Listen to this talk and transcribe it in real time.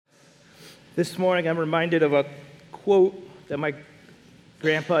This morning, I'm reminded of a quote that my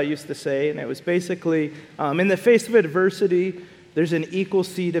grandpa used to say, and it was basically, in the face of adversity, there's an equal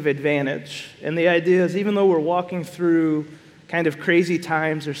seed of advantage. And the idea is, even though we're walking through kind of crazy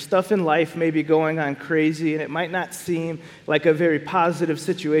times, or stuff in life may be going on crazy, and it might not seem like a very positive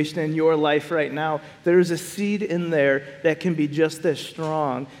situation in your life right now, there's a seed in there that can be just as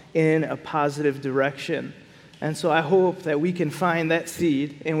strong in a positive direction. And so I hope that we can find that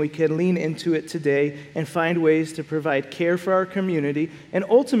seed and we can lean into it today and find ways to provide care for our community and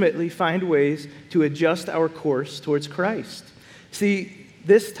ultimately find ways to adjust our course towards Christ. See,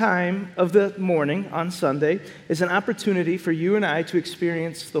 this time of the morning on Sunday is an opportunity for you and I to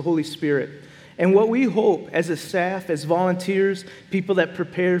experience the Holy Spirit. And what we hope as a staff, as volunteers, people that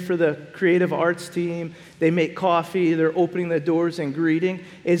prepare for the creative arts team, they make coffee, they're opening the doors and greeting,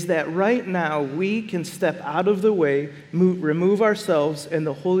 is that right now we can step out of the way, remove ourselves, and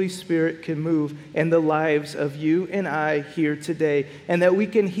the Holy Spirit can move in the lives of you and I here today, and that we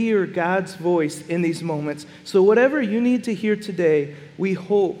can hear God's voice in these moments. So whatever you need to hear today, we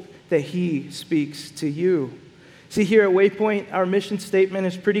hope that He speaks to you. See, here at Waypoint, our mission statement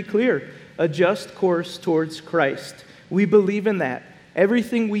is pretty clear. Adjust course towards Christ. We believe in that.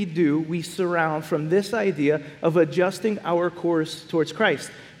 Everything we do, we surround from this idea of adjusting our course towards Christ.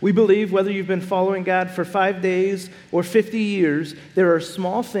 We believe whether you've been following God for 5 days or 50 years, there are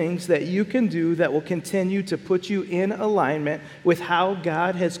small things that you can do that will continue to put you in alignment with how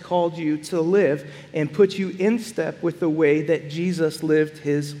God has called you to live and put you in step with the way that Jesus lived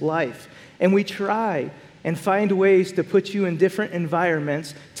His life. And we try and find ways to put you in different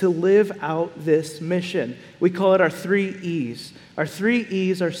environments to live out this mission. We call it our 3 E's. Our 3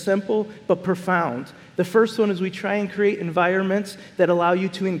 E's are simple but profound. The first one is we try and create environments that allow you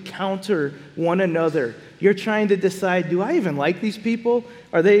to encounter one another. You're trying to decide, do I even like these people?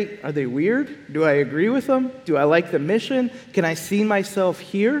 Are they weird? Do I agree with them? Do I like the mission? Can I see myself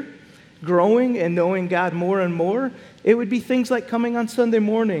here, growing and knowing God more and more? It would be things like coming on Sunday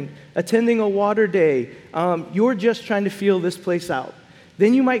morning, attending a water day. You're just trying to feel this place out.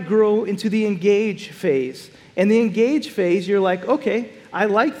 Then you might grow into the engage phase. And the engage phase, you're like, okay, I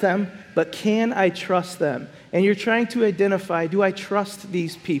like them, but can I trust them? And you're trying to identify, do I trust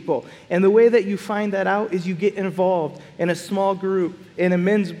these people? And the way that you find that out is you get involved in a small group, in a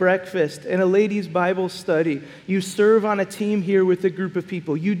men's breakfast, in a ladies' Bible study. You serve on a team here with a group of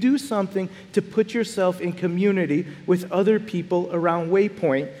people. You do something to put yourself in community with other people around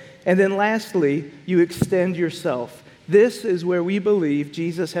Waypoint. And then lastly, you extend yourself. This is where we believe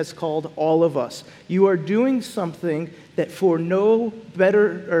Jesus has called all of us. You are doing something that for no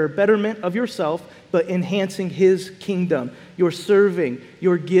betterment of yourself, but enhancing His kingdom. You're serving,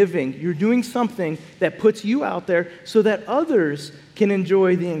 you're giving, you're doing something that puts you out there so that others can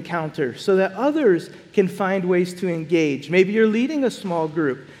enjoy the encounter, so that others can find ways to engage. Maybe you're leading a small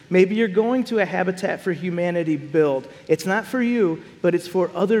group. Maybe you're going to a Habitat for Humanity build. It's not for you, but it's for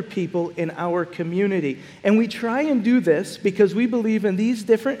other people in our community. And we try and do this because we believe in these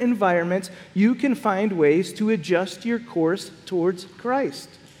different environments, you can find ways to adjust your course towards Christ.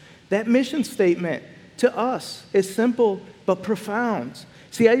 That mission statement to us is simple but profound.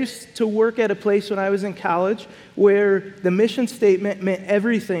 See, I used to work at a place when I was in college where the mission statement meant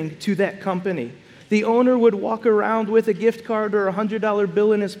everything to that company. The owner would walk around with a gift card or a $100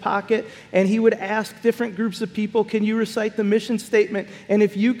 bill in his pocket, and he would ask different groups of people, can you recite the mission statement? And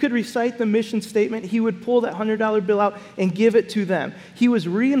if you could recite the mission statement, he would pull that $100 bill out and give it to them. He was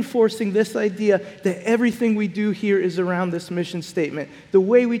reinforcing this idea that everything we do here is around this mission statement. The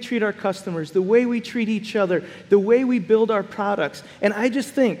way we treat our customers, the way we treat each other, the way we build our products. And I just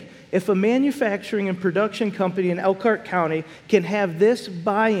think, if a manufacturing and production company in Elkhart County can have this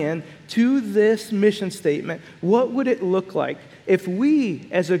buy-in to this mission statement, what would it look like if we,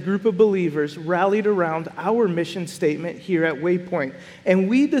 as a group of believers, rallied around our mission statement here at Waypoint, and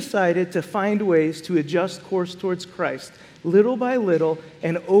we decided to find ways to adjust course towards Christ, little by little,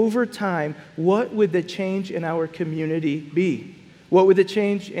 and over time, what would the change in our community be? What would the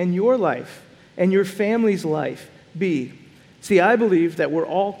change in your life and your family's life be? See, I believe that we're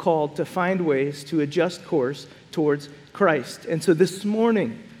all called to find ways to adjust course towards Christ. And so this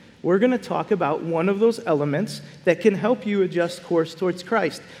morning, we're going to talk about one of those elements that can help you adjust course towards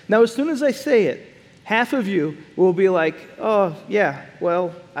Christ. Now, as soon as I say it, half of you will be like, oh, yeah,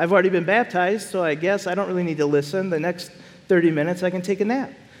 well, I've already been baptized, so I guess I don't really need to listen. The next 30 minutes, I can take a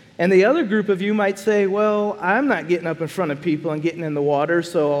nap. And the other group of you might say, well, I'm not getting up in front of people and getting in the water,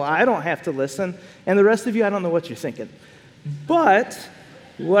 so I don't have to listen. And the rest of you, I don't know what you're thinking. But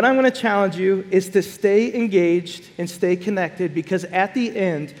What I'm going to challenge you is to stay engaged and stay connected, because at the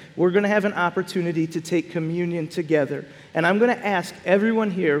end, we're going to have an opportunity to take communion together. And I'm going to ask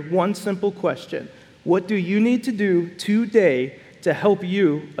everyone here one simple question. What do you need to do today to help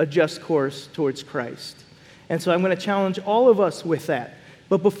you adjust course towards Christ? And so I'm going to challenge all of us with that.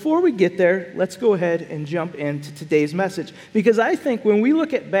 But before we get there, let's go ahead and jump into today's message. Because I think when we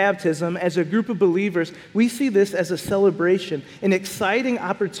look at baptism as a group of believers, we see this as a celebration, an exciting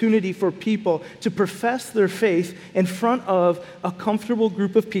opportunity for people to profess their faith in front of a comfortable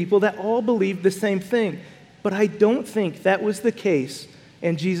group of people that all believe the same thing. But I don't think that was the case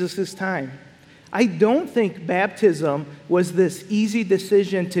in Jesus' time. I don't think baptism was this easy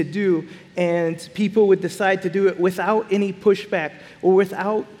decision to do and people would decide to do it without any pushback or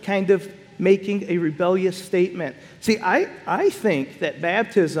without kind of making a rebellious statement. See, I think that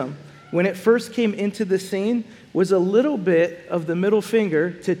baptism, when it first came into the scene, was a little bit of the middle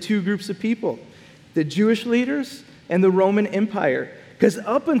finger to two groups of people, the Jewish leaders and the Roman Empire. Because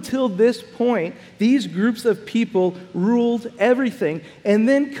up until this point, these groups of people ruled everything. And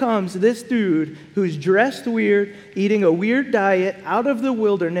then comes this dude who's dressed weird, eating a weird diet out of the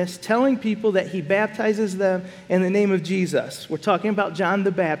wilderness, telling people that he baptizes them in the name of Jesus. We're talking about John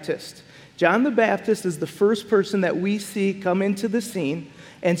the Baptist. John the Baptist is the first person that we see come into the scene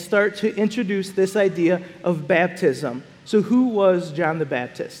and start to introduce this idea of baptism. So who was John the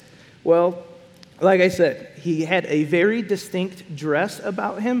Baptist? Well, like I said, he had a very distinct dress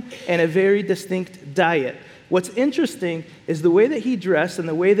about him and a very distinct diet. What's interesting is the way that he dressed and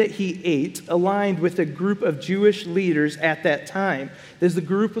the way that he ate aligned with a group of Jewish leaders at that time. The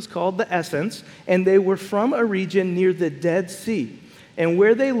group was called the Essenes, and they were from a region near the Dead Sea. And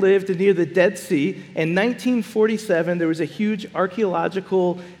where they lived near the Dead Sea, in 1947, there was a huge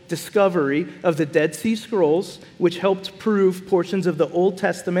archaeological discovery of the Dead Sea Scrolls, which helped prove portions of the Old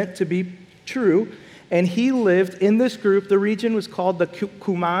Testament to be true. And he lived in this group. The region was called the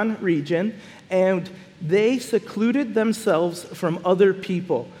Qumran region, and they secluded themselves from other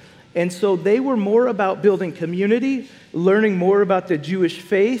people. And so they were more about building community, learning more about the Jewish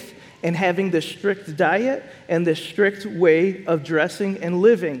faith, and having the strict diet and the strict way of dressing and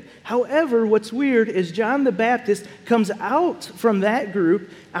living. However, what's weird is John the Baptist comes out from that group,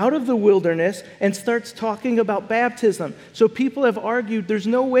 out of the wilderness, and starts talking about baptism. So people have argued there's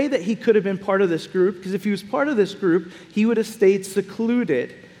no way that he could have been part of this group, because if he was part of this group, he would have stayed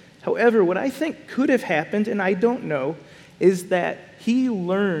secluded. However, what I think could have happened, and I don't know, is that he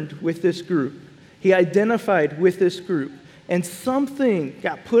learned with this group. He identified with this group. And something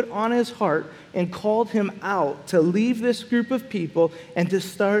got put on his heart and called him out to leave this group of people and to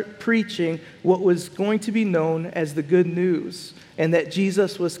start preaching what was going to be known as the good news, and that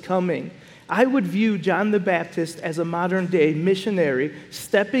Jesus was coming. I would view John the Baptist as a modern-day missionary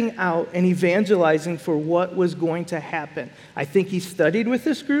stepping out and evangelizing for what was going to happen. I think he studied with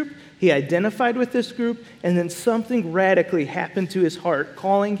this group, he identified with this group, and then something radically happened to his heart,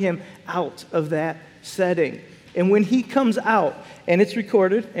 calling him out of that setting. And when he comes out, and it's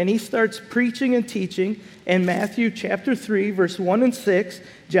recorded, and he starts preaching and teaching, in Matthew chapter 3, verse 1 and 6,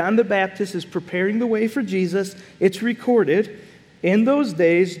 John the Baptist is preparing the way for Jesus. It's recorded, "In those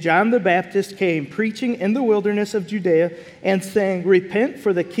days, John the Baptist came, preaching in the wilderness of Judea, and saying, 'Repent,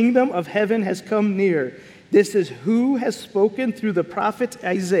 for the kingdom of heaven has come near.' This is who has spoken through the prophet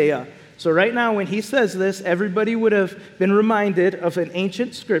Isaiah." So right now, when he says this, everybody would have been reminded of an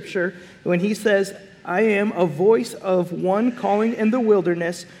ancient scripture when he says, "I am a voice of one calling in the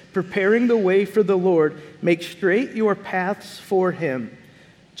wilderness, preparing the way for the Lord. Make straight your paths for him."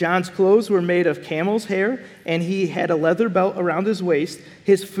 John's clothes were made of camel's hair, and he had a leather belt around his waist.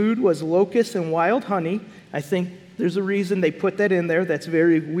 His food was locusts and wild honey. I think there's a reason they put that in there. That's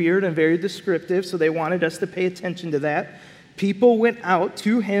very weird and very descriptive, so they wanted us to pay attention to that. People went out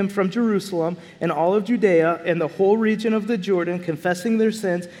to him from Jerusalem and all of Judea and the whole region of the Jordan, confessing their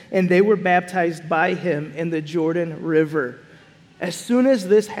sins, and they were baptized by him in the Jordan River. As soon as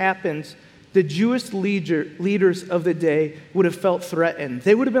this happens, the Jewish leaders of the day would have felt threatened.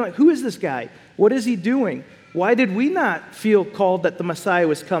 They would have been like, "Who is this guy? What is he doing? Why did we not feel called that the Messiah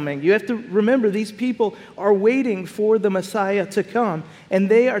was coming?" You have to remember, these people are waiting for the Messiah to come, and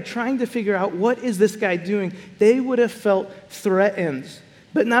they are trying to figure out, what is this guy doing? They would have felt threatened.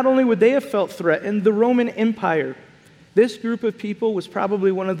 But not only would they have felt threatened, the Roman Empire, This group of people was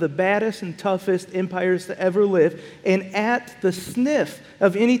probably one of the baddest and toughest empires to ever live, and at the sniff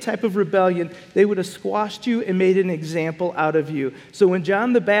of any type of rebellion, they would have squashed you and made an example out of you. So when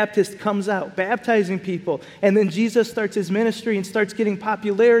John the Baptist comes out baptizing people, and then Jesus starts his ministry and starts getting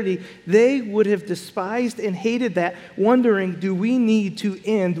popularity, they would have despised and hated that, wondering, do we need to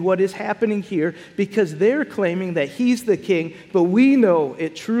end what is happening here? Because they're claiming that he's the king, but we know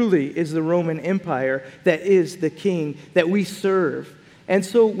it truly is the Roman Empire that is the king that we serve. And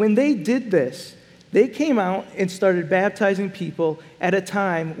so when they did this, they came out and started baptizing people at a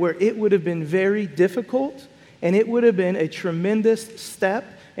time where it would have been very difficult, and it would have been a tremendous step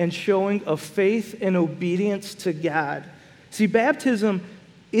and showing of faith and obedience to God. See, baptism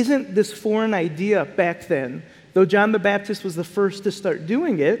isn't this foreign idea back then. Though John the Baptist was the first to start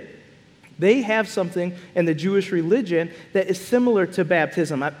doing it, they have something in the Jewish religion that is similar to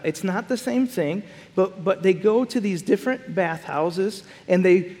baptism. It's not the same thing, but they go to these different bathhouses and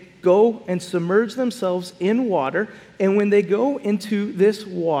they go and submerge themselves in water. And when they go into this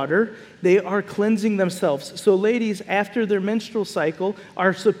water, they are cleansing themselves. So ladies, after their menstrual cycle,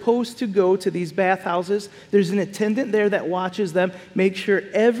 are supposed to go to these bathhouses. There's an attendant there that watches them, make sure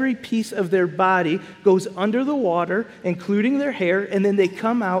every piece of their body goes under the water, including their hair, and then they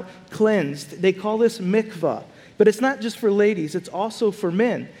come out cleansed. They call this mikvah. But it's not just for ladies, it's also for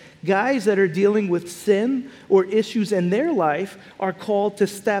men. Guys that are dealing with sin or issues in their life are called to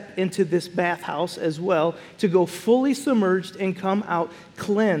step into this bathhouse as well, to go fully submerged and come out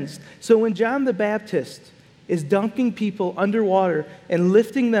cleansed. So when John the Baptist is dunking people underwater and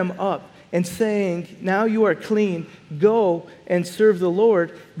lifting them up and saying, now you are clean, go and serve the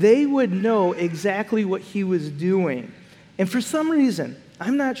Lord, they would know exactly what he was doing. And for some reason,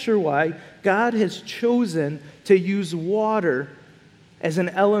 I'm not sure why, God has chosen to use water as an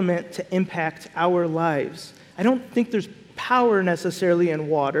element to impact our lives. I don't think there's power necessarily in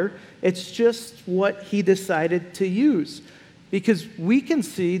water. It's just what he decided to use. Because we can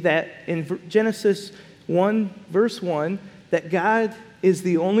see that in Genesis 1, verse 1, that God is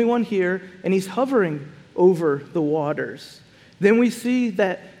the only one here, and he's hovering over the waters. Then we see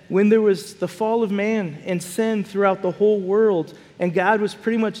that when there was the fall of man and sin throughout the whole world, and God was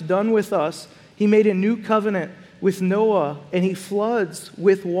pretty much done with us, he made a new covenant with Noah, and he floods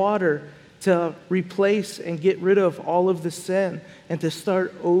with water to replace and get rid of all of the sin and to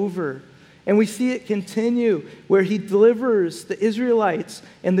start over. And we see it continue where he delivers the Israelites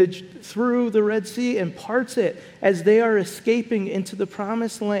through the Red Sea and parts it as they are escaping into the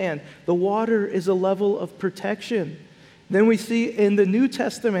promised land. The water is a level of protection. Then we see in the New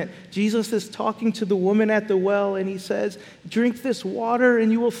Testament, Jesus is talking to the woman at the well, and he says, drink this water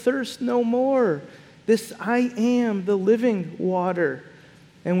and you will thirst no more. This I am the living water.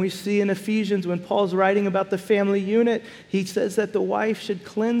 And we see in Ephesians, when Paul's writing about the family unit, he says that the wife should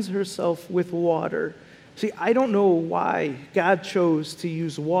cleanse herself with water. See, I don't know why God chose to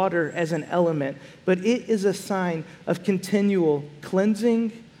use water as an element, but it is a sign of continual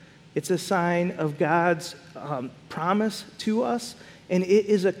cleansing. It's a sign of God's promise to us, and it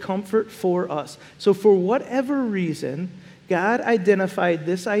is a comfort for us. So for whatever reason, God identified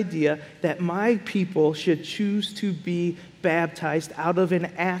this idea that my people should choose to be baptized out of an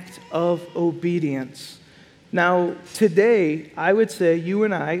act of obedience. Now, today, I would say you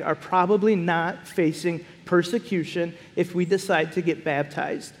and I are probably not facing persecution if we decide to get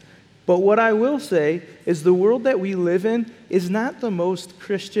baptized. But what I will say is the world that we live in is not the most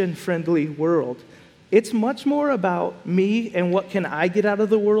Christian-friendly world. It's much more about me and what can I get out of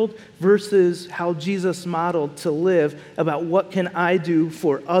the world versus how Jesus modeled to live about what can I do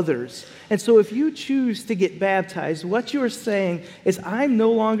for others. And so if you choose to get baptized, what you're saying is I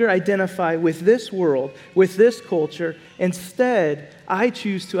no longer identify with this world, with this culture. Instead, I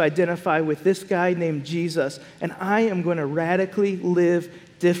choose to identify with this guy named Jesus, and I am going to radically live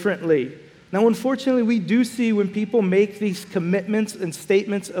differently. Now, unfortunately, we do see when people make these commitments and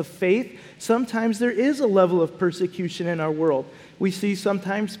statements of faith, sometimes there is a level of persecution in our world. We see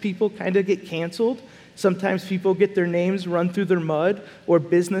sometimes people kind of get canceled. Sometimes people get their names run through their mud, or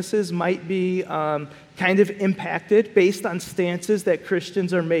businesses might be kind of impacted based on stances that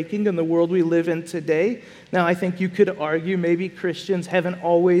Christians are making in the world we live in today. Now, I think you could argue maybe Christians haven't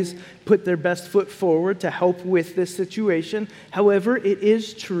always put their best foot forward to help with this situation. However, it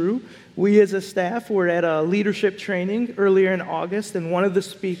is true. We as a staff were at a leadership training earlier in August, and one of the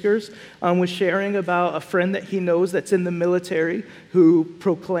speakers was sharing about a friend that he knows that's in the military who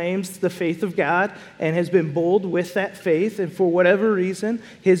proclaims the faith of God and has been bold with that faith. And for whatever reason,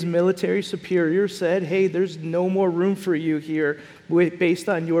 his military superior said, said, hey, there's no more room for you here based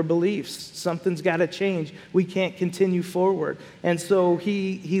on your beliefs. Something's got to change. We can't continue forward. And so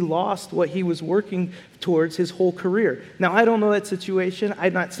he lost what he was working towards his whole career. Now, I don't know that situation.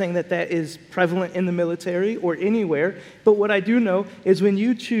 I'm not saying that that is prevalent in the military or anywhere. But what I do know is when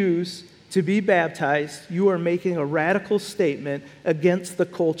you choose to be baptized, you are making a radical statement against the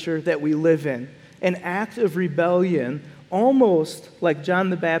culture that we live in. An act of rebellion, almost like John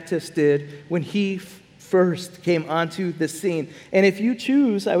the Baptist did when he first came onto the scene. And if you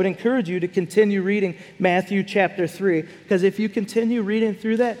choose, I would encourage you to continue reading Matthew chapter 3, because if you continue reading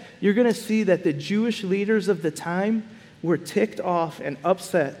through that, you're going to see that the Jewish leaders of the time were ticked off and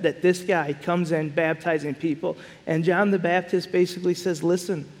upset that this guy comes in baptizing people. And John the Baptist basically says,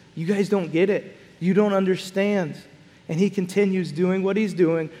 listen, you guys don't get it. You don't understand. And he continues doing what he's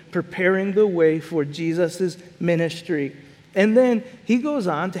doing, preparing the way for Jesus' ministry. And then he goes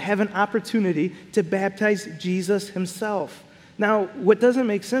on to have an opportunity to baptize Jesus himself. Now, what doesn't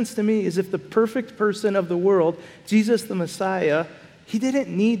make sense to me is if the perfect person of the world, Jesus the Messiah, he didn't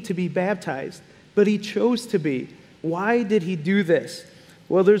need to be baptized, but he chose to be. Why did he do this?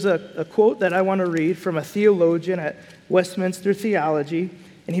 Well, there's a quote that I want to read from a theologian at Westminster Theology,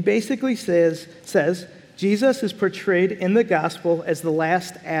 and he basically says, Jesus is portrayed in the gospel as the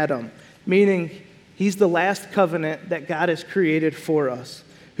last Adam, meaning he's the last covenant that God has created for us,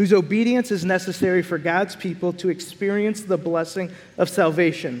 whose obedience is necessary for God's people to experience the blessing of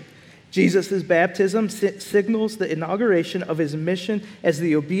salvation. Jesus' baptism signals the inauguration of his mission as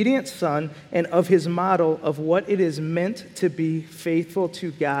the obedient son and of his model of what it is meant to be faithful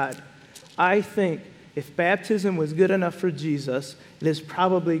to God. I think if baptism was good enough for Jesus, it is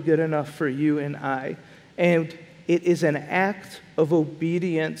probably good enough for you and I. And it is an act of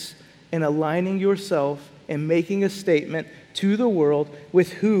obedience and aligning yourself and making a statement to the world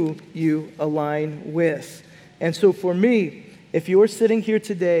with who you align with. And so for me, if you're sitting here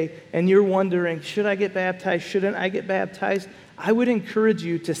today and you're wondering, should I get baptized, shouldn't I get baptized? I would encourage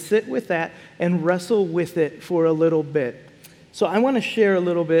you to sit with that and wrestle with it for a little bit. So I want to share a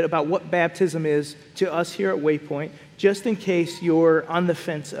little bit about what baptism is to us here at Waypoint, just in case you're on the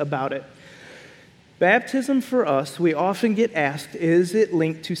fence about it. Baptism for us, we often get asked, is it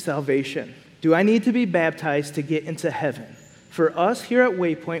linked to salvation? Do I need to be baptized to get into heaven? For us here at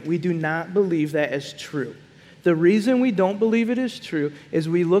Waypoint, we do not believe that is true. The reason we don't believe it is true is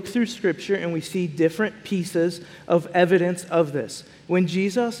we look through Scripture and we see different pieces of evidence of this. When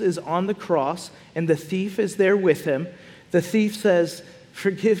Jesus is on the cross and the thief is there with him, the thief says,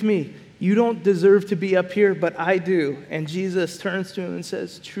 forgive me, you don't deserve to be up here, but I do. And Jesus turns to him and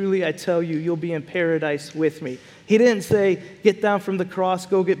says, truly I tell you, you'll be in paradise with me. He didn't say, get down from the cross,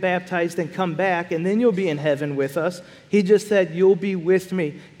 go get baptized, and come back, and then you'll be in heaven with us. He just said, you'll be with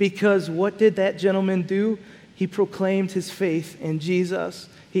me. Because what did that gentleman do? He proclaimed his faith in Jesus.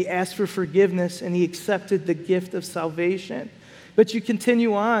 He asked for forgiveness, and he accepted the gift of salvation. But you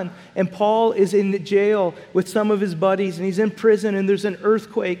continue on, and Paul is in jail with some of his buddies, and he's in prison, and there's an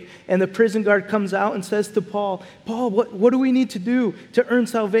earthquake, and the prison guard comes out and says to Paul, what do we need to do to earn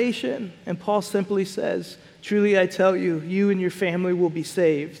salvation? And Paul simply says, truly I tell you, you and your family will be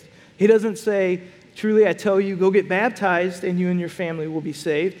saved. He doesn't say, truly I tell you, go get baptized, and you and your family will be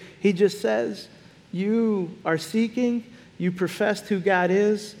saved. He just says, you are seeking, you professed who God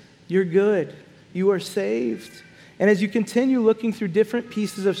is, you're good, you are saved. And as you continue looking through different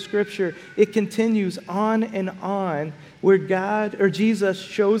pieces of Scripture, it continues on and on where God or Jesus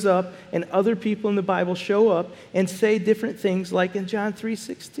shows up and other people in the Bible show up and say different things like in John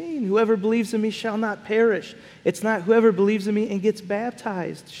 3:16, whoever believes in me shall not perish. It's not whoever believes in me and gets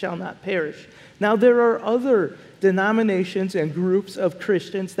baptized shall not perish. Now there are other denominations and groups of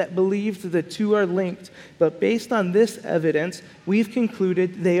Christians that believe the two are linked, but based on this evidence, we've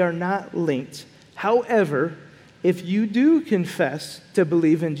concluded they are not linked. However, if you do confess to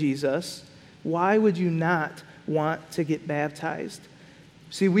believe in Jesus, why would you not want to get baptized?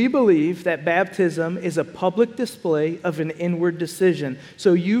 See, we believe that baptism is a public display of an inward decision.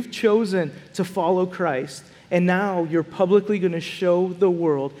 So you've chosen to follow Christ, and now you're publicly going to show the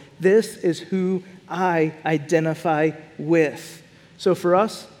world, this is who I identify with. So for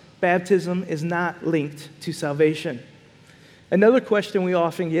us, baptism is not linked to salvation. Another question we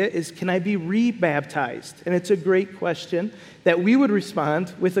often get is, can I be rebaptized? And it's a great question that we would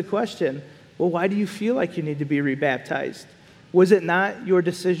respond with a question. Well, why do you feel like you need to be rebaptized? Was it not your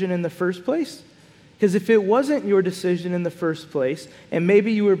decision in the first place? Because if it wasn't your decision in the first place, and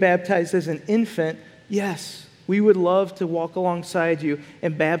maybe you were baptized as an infant, yes, we would love to walk alongside you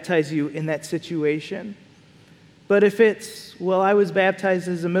and baptize you in that situation. But if it's, well, I was baptized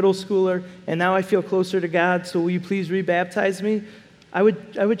as a middle schooler, and now I feel closer to God, so will you please rebaptize me? I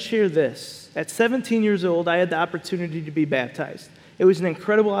would share this. At 17 years old, I had the opportunity to be baptized. It was an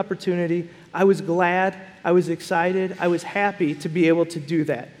incredible opportunity. I was glad, I was excited, I was happy to be able to do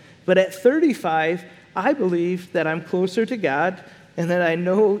that. But at 35, I believe that I'm closer to God and that I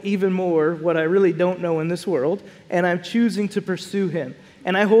know even more what I really don't know in this world, and I'm choosing to pursue Him.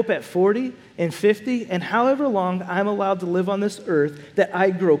 And I hope at 40 and 50 and however long I'm allowed to live on this earth that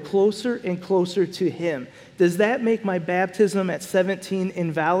I grow closer and closer to Him. Does that make my baptism at 17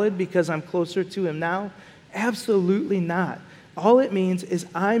 invalid because I'm closer to Him now? Absolutely not. All it means is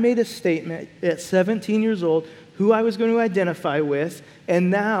I made a statement at 17 years old who I was going to identify with, and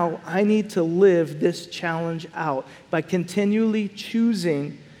now I need to live this challenge out by continually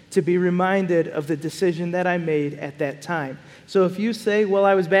choosing to be reminded of the decision that I made at that time. So if you say, well,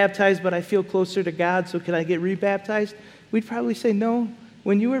 I was baptized, but I feel closer to God, so can I get rebaptized? We'd probably say, no,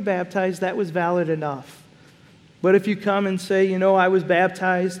 when you were baptized, that was valid enough. But if you come and say, I was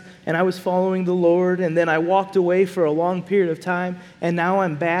baptized and I was following the Lord, and then I walked away for a long period of time, and now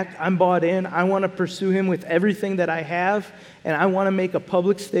I'm back, I'm bought in, I want to pursue Him with everything that I have, and I want to make a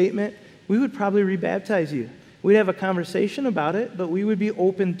public statement, we would probably rebaptize you. We'd have a conversation about it, but we would be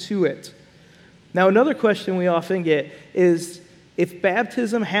open to it. Now, another question we often get is, if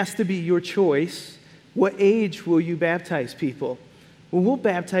baptism has to be your choice, what age will you baptize people? Well, we'll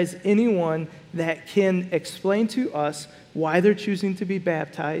baptize anyone that can explain to us why they're choosing to be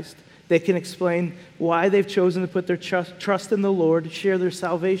baptized. They can explain why they've chosen to put their trust in the Lord, share their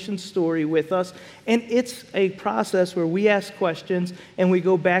salvation story with us. And it's a process where we ask questions and we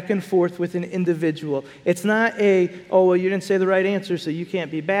go back and forth with an individual. It's not you didn't say the right answer, so you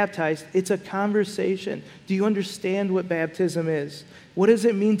can't be baptized. It's a conversation. Do you understand what baptism is? What does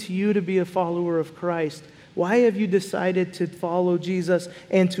it mean to you to be a follower of Christ? Why have you decided to follow Jesus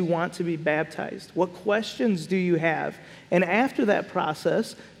and to want to be baptized? What questions do you have? And after that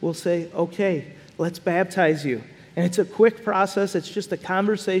process, we'll say, okay, let's baptize you. And it's a quick process. It's just a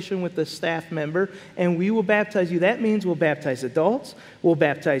conversation with the staff member, and we will baptize you. That means we'll baptize adults, we'll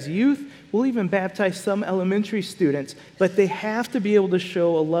baptize youth, we'll even baptize some elementary students, but they have to be able to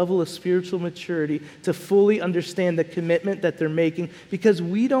show a level of spiritual maturity to fully understand the commitment that they're making, because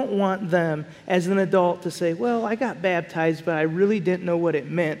we don't want them as an adult to say, well, I got baptized, but I really didn't know what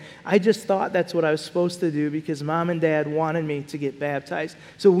it meant. I just thought that's what I was supposed to do because mom and dad wanted me to get baptized.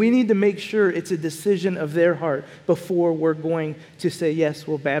 So we need to make sure it's a decision of their heart before we're going to say, yes,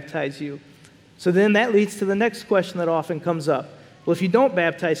 we'll baptize you. So then that leads to the next question that often comes up. Well, if you don't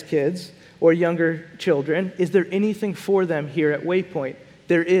baptize kids or younger children, is there anything for them here at Waypoint?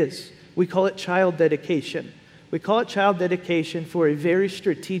 There is. We call it child dedication. We call it child dedication for a very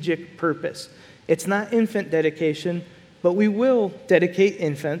strategic purpose. It's not infant dedication, but we will dedicate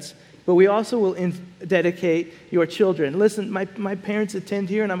infants, but we also will dedicate your children. Listen, my parents attend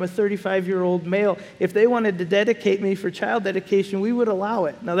here, and I'm a 35-year-old male. If they wanted to dedicate me for child dedication, we would allow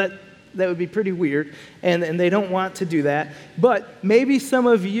it. Now, that would be pretty weird, and they don't want to do that. But maybe some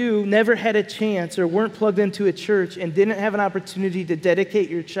of you never had a chance or weren't plugged into a church and didn't have an opportunity to dedicate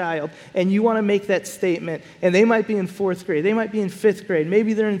your child, and you want to make that statement, and they might be in 4th grade, they might be in 5th grade,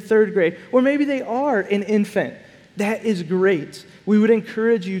 maybe they're in 3rd grade, or maybe they are an infant. That is great. We would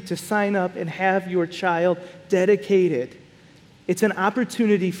encourage you to sign up and have your child dedicated. It's an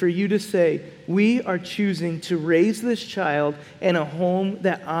opportunity for you to say, we are choosing to raise this child in a home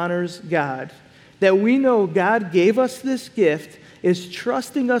that honors God. That we know God gave us this gift, is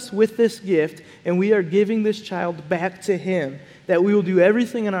trusting us with this gift, and we are giving this child back to Him. That we will do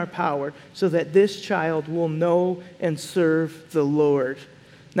everything in our power so that this child will know and serve the Lord.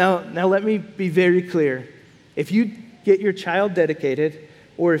 Now let me be very clear. If you get your child dedicated,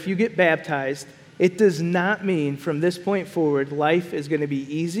 or if you get baptized, it does not mean from this point forward life is going to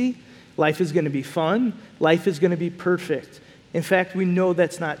be easy, life is going to be fun, life is going to be perfect. In fact, we know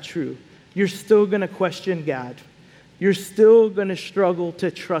that's not true. You're still going to question God. You're still going to struggle to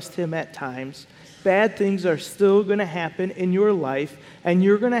trust Him at times. Bad things are still going to happen in your life, and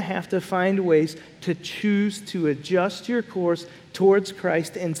you're going to have to find ways to choose to adjust your course towards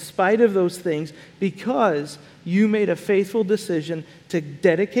Christ in spite of those things, because you made a faithful decision to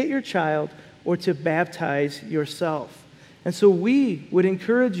dedicate your child or to baptize yourself. And so we would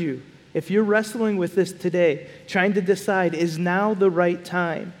encourage you, if you're wrestling with this today, trying to decide, is now the right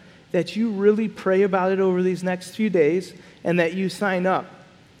time, that you really pray about it over these next few days and that you sign up.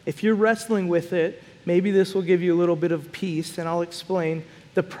 If you're wrestling with it, maybe this will give you a little bit of peace, and I'll explain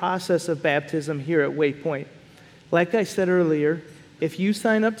the process of baptism here at Waypoint. Like I said earlier, if you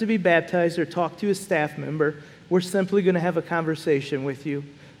sign up to be baptized or talk to a staff member, we're simply going to have a conversation with you.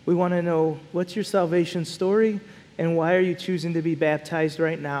 We want to know, what's your salvation story, and why are you choosing to be baptized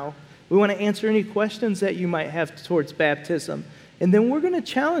right now? We want to answer any questions that you might have towards baptism. And then we're going to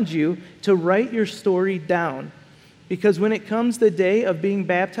challenge you to write your story down. Because when it comes the day of being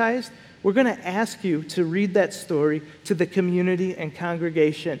baptized, we're going to ask you to read that story to the community and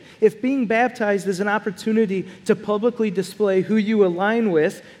congregation. If being baptized is an opportunity to publicly display who you align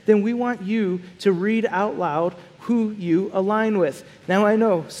with, then we want you to read out loud who you align with. Now, I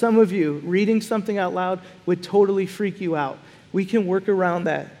know some of you, reading something out loud would totally freak you out. We can work around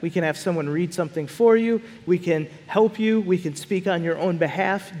that. We can have someone read something for you. We can help you. We can speak on your own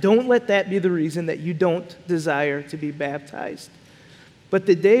behalf. Don't let that be the reason that you don't desire to be baptized. But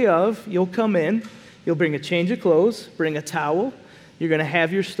the day of, you'll come in, you'll bring a change of clothes, bring a towel, you're going to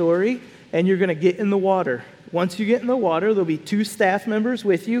have your story, and you're going to get in the water. Once you get in the water, there'll be 2 staff members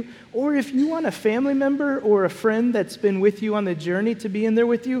with you, or if you want a family member or a friend that's been with you on the journey to be in there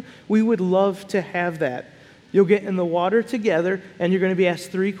with you, we would love to have that. You'll get in the water together, and you're going to be asked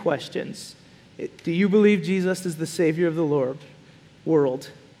 3 questions. Do you believe Jesus is the Savior of the world?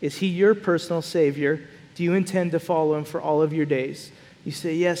 Is he your personal Savior? Do you intend to follow him for all of your days? You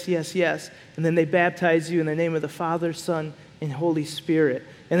say, yes, yes, yes. And then they baptize you in the name of the Father, Son, and Holy Spirit.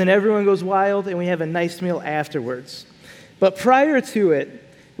 And then everyone goes wild, and we have a nice meal afterwards. But prior to it,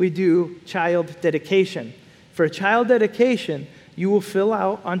 we do child dedication. For a child dedication, you will fill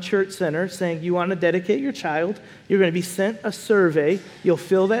out on Church Center saying you want to dedicate your child. You're going to be sent a survey. You'll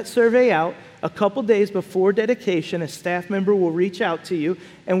fill that survey out. A couple days before dedication, a staff member will reach out to you,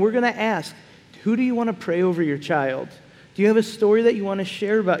 and we're going to ask, who do you want to pray over your child? Do you have a story that you want to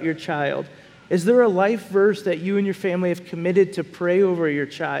share about your child? Is there a life verse that you and your family have committed to pray over your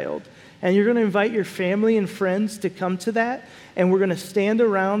child? And you're going to invite your family and friends to come to that, and we're going to stand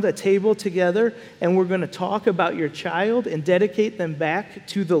around a table together, and we're going to talk about your child and dedicate them back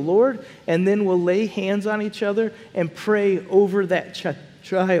to the Lord, and then we'll lay hands on each other and pray over that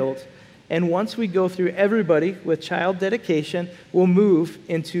child. And once we go through everybody with child dedication, we'll move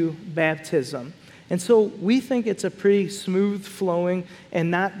into baptism. And so we think it's a pretty smooth flowing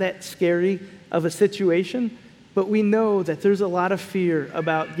and not that scary of a situation, but we know that there's a lot of fear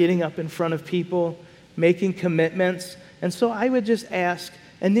about getting up in front of people, making commitments. And so I would just ask,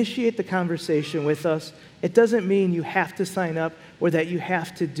 initiate the conversation with us. It doesn't mean you have to sign up or that you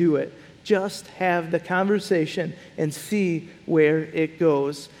have to do it. Just have the conversation and see where it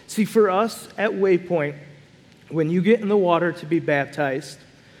goes. See, for us at Waypoint, when you get in the water to be baptized,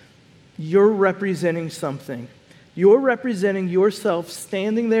 you're representing something. You're representing yourself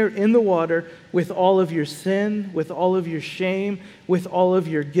standing there in the water with all of your sin, with all of your shame, with all of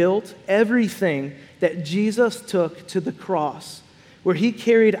your guilt, everything that Jesus took to the cross, where he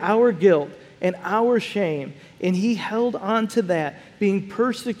carried our guilt and our shame, and he held on to that, being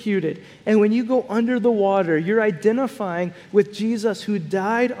persecuted. And when you go under the water, you're identifying with Jesus who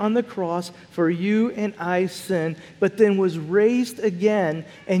died on the cross for you and I's sin, but then was raised again,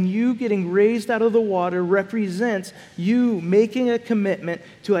 and you getting raised out of the water represents you making a commitment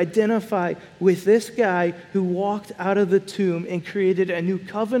to identify with this guy who walked out of the tomb and created a new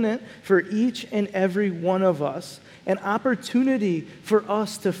covenant for each and every one of us. An opportunity for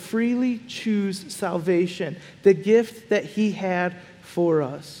us to freely choose salvation, the gift that he had for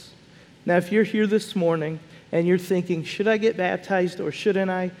us. Now, if you're here this morning and you're thinking, should I get baptized or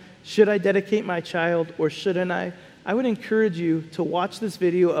shouldn't I? Should I dedicate my child or shouldn't I? I would encourage you to watch this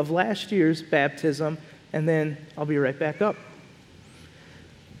video of last year's baptism, and then I'll be right back up.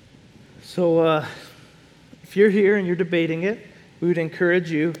 So if you're here and you're debating it, we would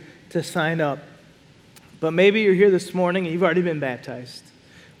encourage you to sign up. But maybe you're here this morning and you've already been baptized,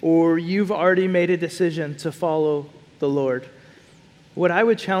 or you've already made a decision to follow the Lord. What I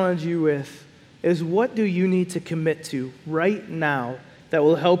would challenge you with is, what do you need to commit to right now that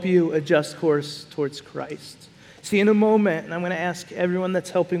will help you adjust course towards Christ? See, in a moment, and I'm going to ask everyone that's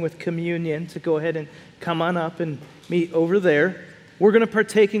helping with communion to go ahead and come on up and meet over there. We're going to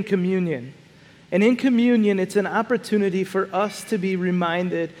partake in communion. And in communion, it's an opportunity for us to be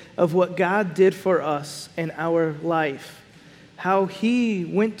reminded of what God did for us in our life, how he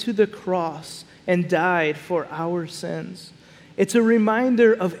went to the cross and died for our sins. It's a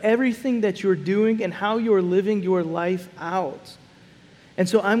reminder of everything that you're doing and how you're living your life out. And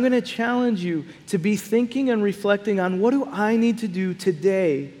so I'm going to challenge you to be thinking and reflecting on, what do I need to do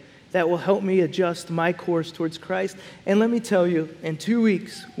today that will help me adjust my course towards Christ? And let me tell you, in 2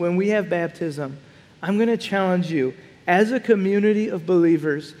 weeks, when we have baptism, I'm going to challenge you, As a community of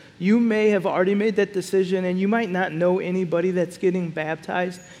believers, you may have already made that decision, and you might not know anybody that's getting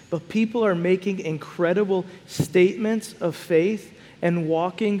baptized, but people are making incredible statements of faith and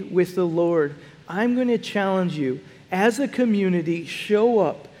walking with the Lord. I'm going to challenge you, as a community, show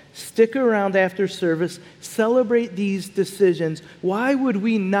up, stick around after service, celebrate these decisions. Why would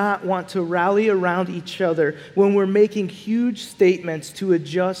we not want to rally around each other when we're making huge statements to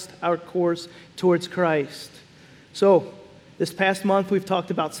adjust our course towards Christ? So, this past month we've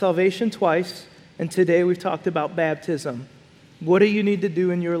talked about salvation twice, and today we've talked about baptism. What do you need to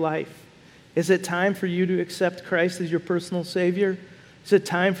do in your life? Is it time for you to accept Christ as your personal Savior? Is it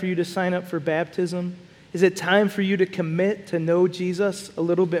time for you to sign up for baptism? Is it time for you to commit to know Jesus a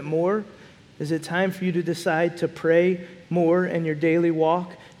little bit more? Is it time for you to decide to pray more in your daily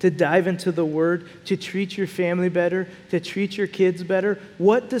walk, to dive into the Word, to treat your family better, to treat your kids better?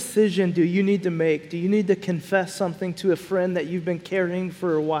 What decision do you need to make? Do you need to confess something to a friend that you've been carrying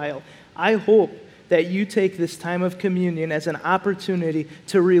for a while? I hope that you take this time of communion as an opportunity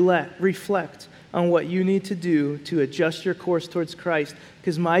to reflect on what you need to do to adjust your course towards Christ.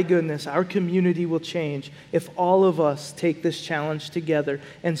 Because my goodness, our community will change if all of us take this challenge together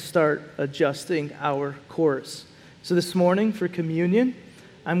and start adjusting our course. So this morning for communion,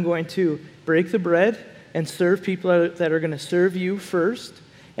 I'm going to break the bread and serve people that are going to serve you first.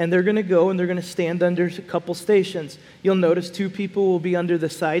 And they're going to go and they're going to stand under a couple stations. You'll notice 2 people will be under the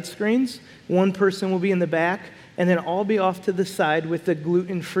side screens, 1 person will be in the back, and then I'll be off to the side with the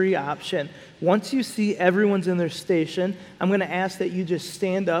gluten-free option. Once you see everyone's in their station, I'm going to ask that you just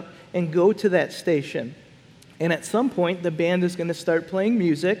stand up and go to that station. And at some point, the band is going to start playing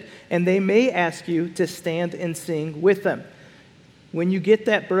music, and they may ask you to stand and sing with them. When you get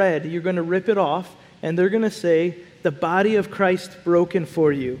that bread, you're going to rip it off, and they're going to say, "The body of Christ broken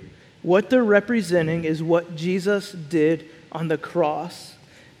for you." What they're representing is what Jesus did on the cross.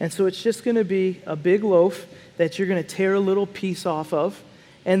 And so it's just going to be a big loaf that you're going to tear a little piece off of,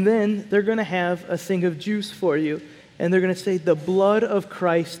 and then they're going to have a thing of juice for you, and they're going to say, "The blood of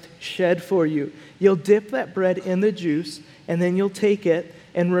Christ shed for you." You'll dip that bread in the juice, and then you'll take it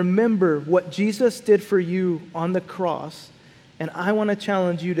and remember what Jesus did for you on the cross. And I want to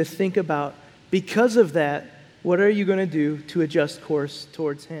challenge you to think about, because of that, what are you going to do to adjust course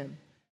towards Him?